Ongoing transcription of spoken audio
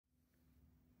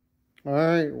All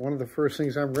right, one of the first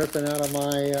things I'm ripping out of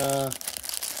my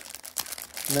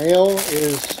mail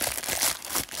is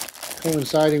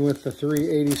coinciding with the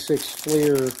 386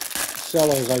 Fleer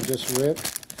cellos I just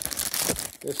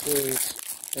ripped. This is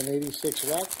an 86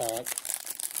 Rak Pak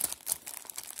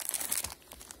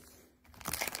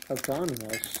of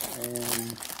Donruss,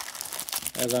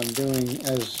 and as I'm doing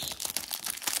as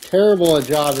terrible a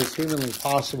job as humanly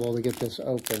possible to get this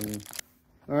open.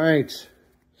 All right,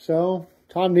 so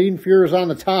Tom Niedenfuhr's on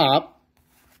the top.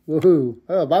 Woohoo!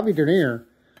 Oh, Bobby Dernier.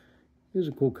 He was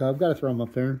a cool Cub. Got to throw him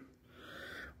up there.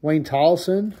 Wayne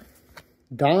Tollison.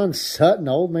 Don Sutton.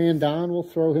 Old man Don. We'll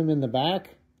throw him in the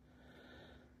back.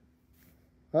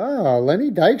 Oh,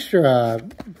 Lenny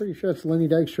Dykstra. I'm pretty sure it's Lenny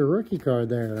Dykstra rookie card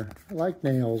there. I like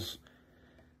Nails.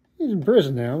 He's in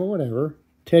prison now, but whatever.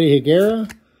 Teddy Higuera.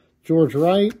 George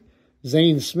Wright.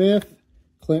 Zane Smith.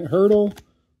 Clint Hurdle.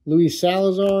 Luis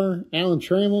Salazar. Alan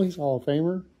Trammell. He's a Hall of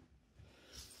Famer.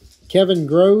 Kevin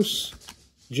Gross.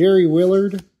 Jerry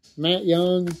Willard. Matt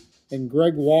Young, and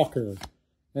Greg Walker,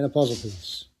 and a puzzle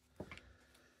piece.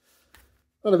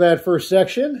 Not a bad first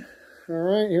section. All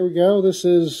right, here we go. This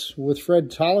is with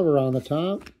Fred Tolliver on the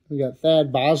top. We got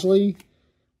Thad Bosley,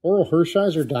 Oral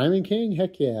Hershiser Diamond King.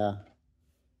 Heck yeah.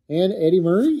 And Eddie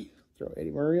Murray. Throw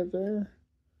Eddie Murray up there.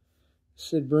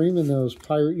 Sid Bream in those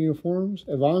pirate uniforms.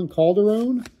 Yvonne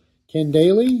Calderon, Ken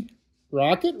Daly,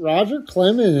 Rocket, Roger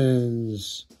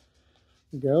Clemens.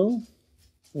 There we go.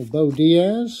 Bo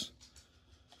Diaz.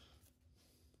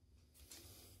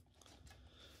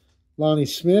 Lonnie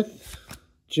Smith.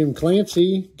 Jim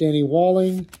Clancy. Danny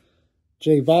Walling.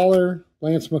 Jay Baller.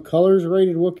 Lance McCullers,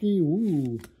 rated Wookie.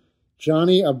 Ooh.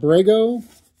 Johnny Abrego.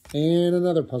 And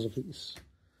another puzzle piece.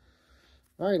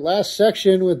 All right, last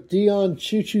section with Dion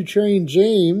Choo Choo Train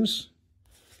James.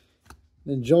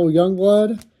 Then Joel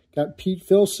Youngblood. Got Pete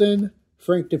Filson.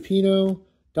 Frank DePino.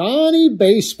 Donnie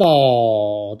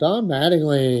Baseball, Don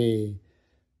Mattingly.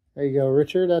 There you go,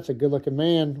 Richard. That's a good-looking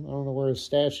man. I don't know where his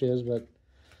stash is, but...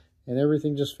 And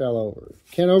everything just fell over.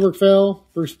 Ken Oberkfell,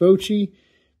 Bruce Bochy,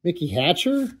 Mickey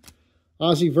Hatcher,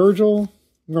 Ozzie Virgil,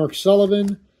 Mark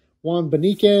Sullivan, Juan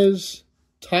Beniquez,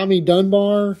 Tommy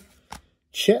Dunbar,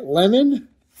 Chet Lemon,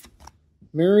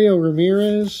 Mario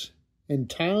Ramirez, and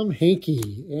Tom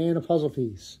Hankey. And a puzzle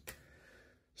piece.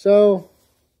 So,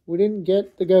 we didn't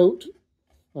get the GOAT.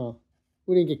 Oh,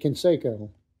 we didn't get Canseco.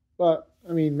 But,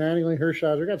 I mean, Mattingly,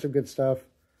 Hershiser, got some good stuff.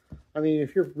 I mean,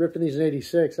 if you're ripping these in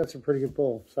 86, that's a pretty good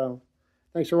pull. So,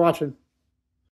 thanks for watching.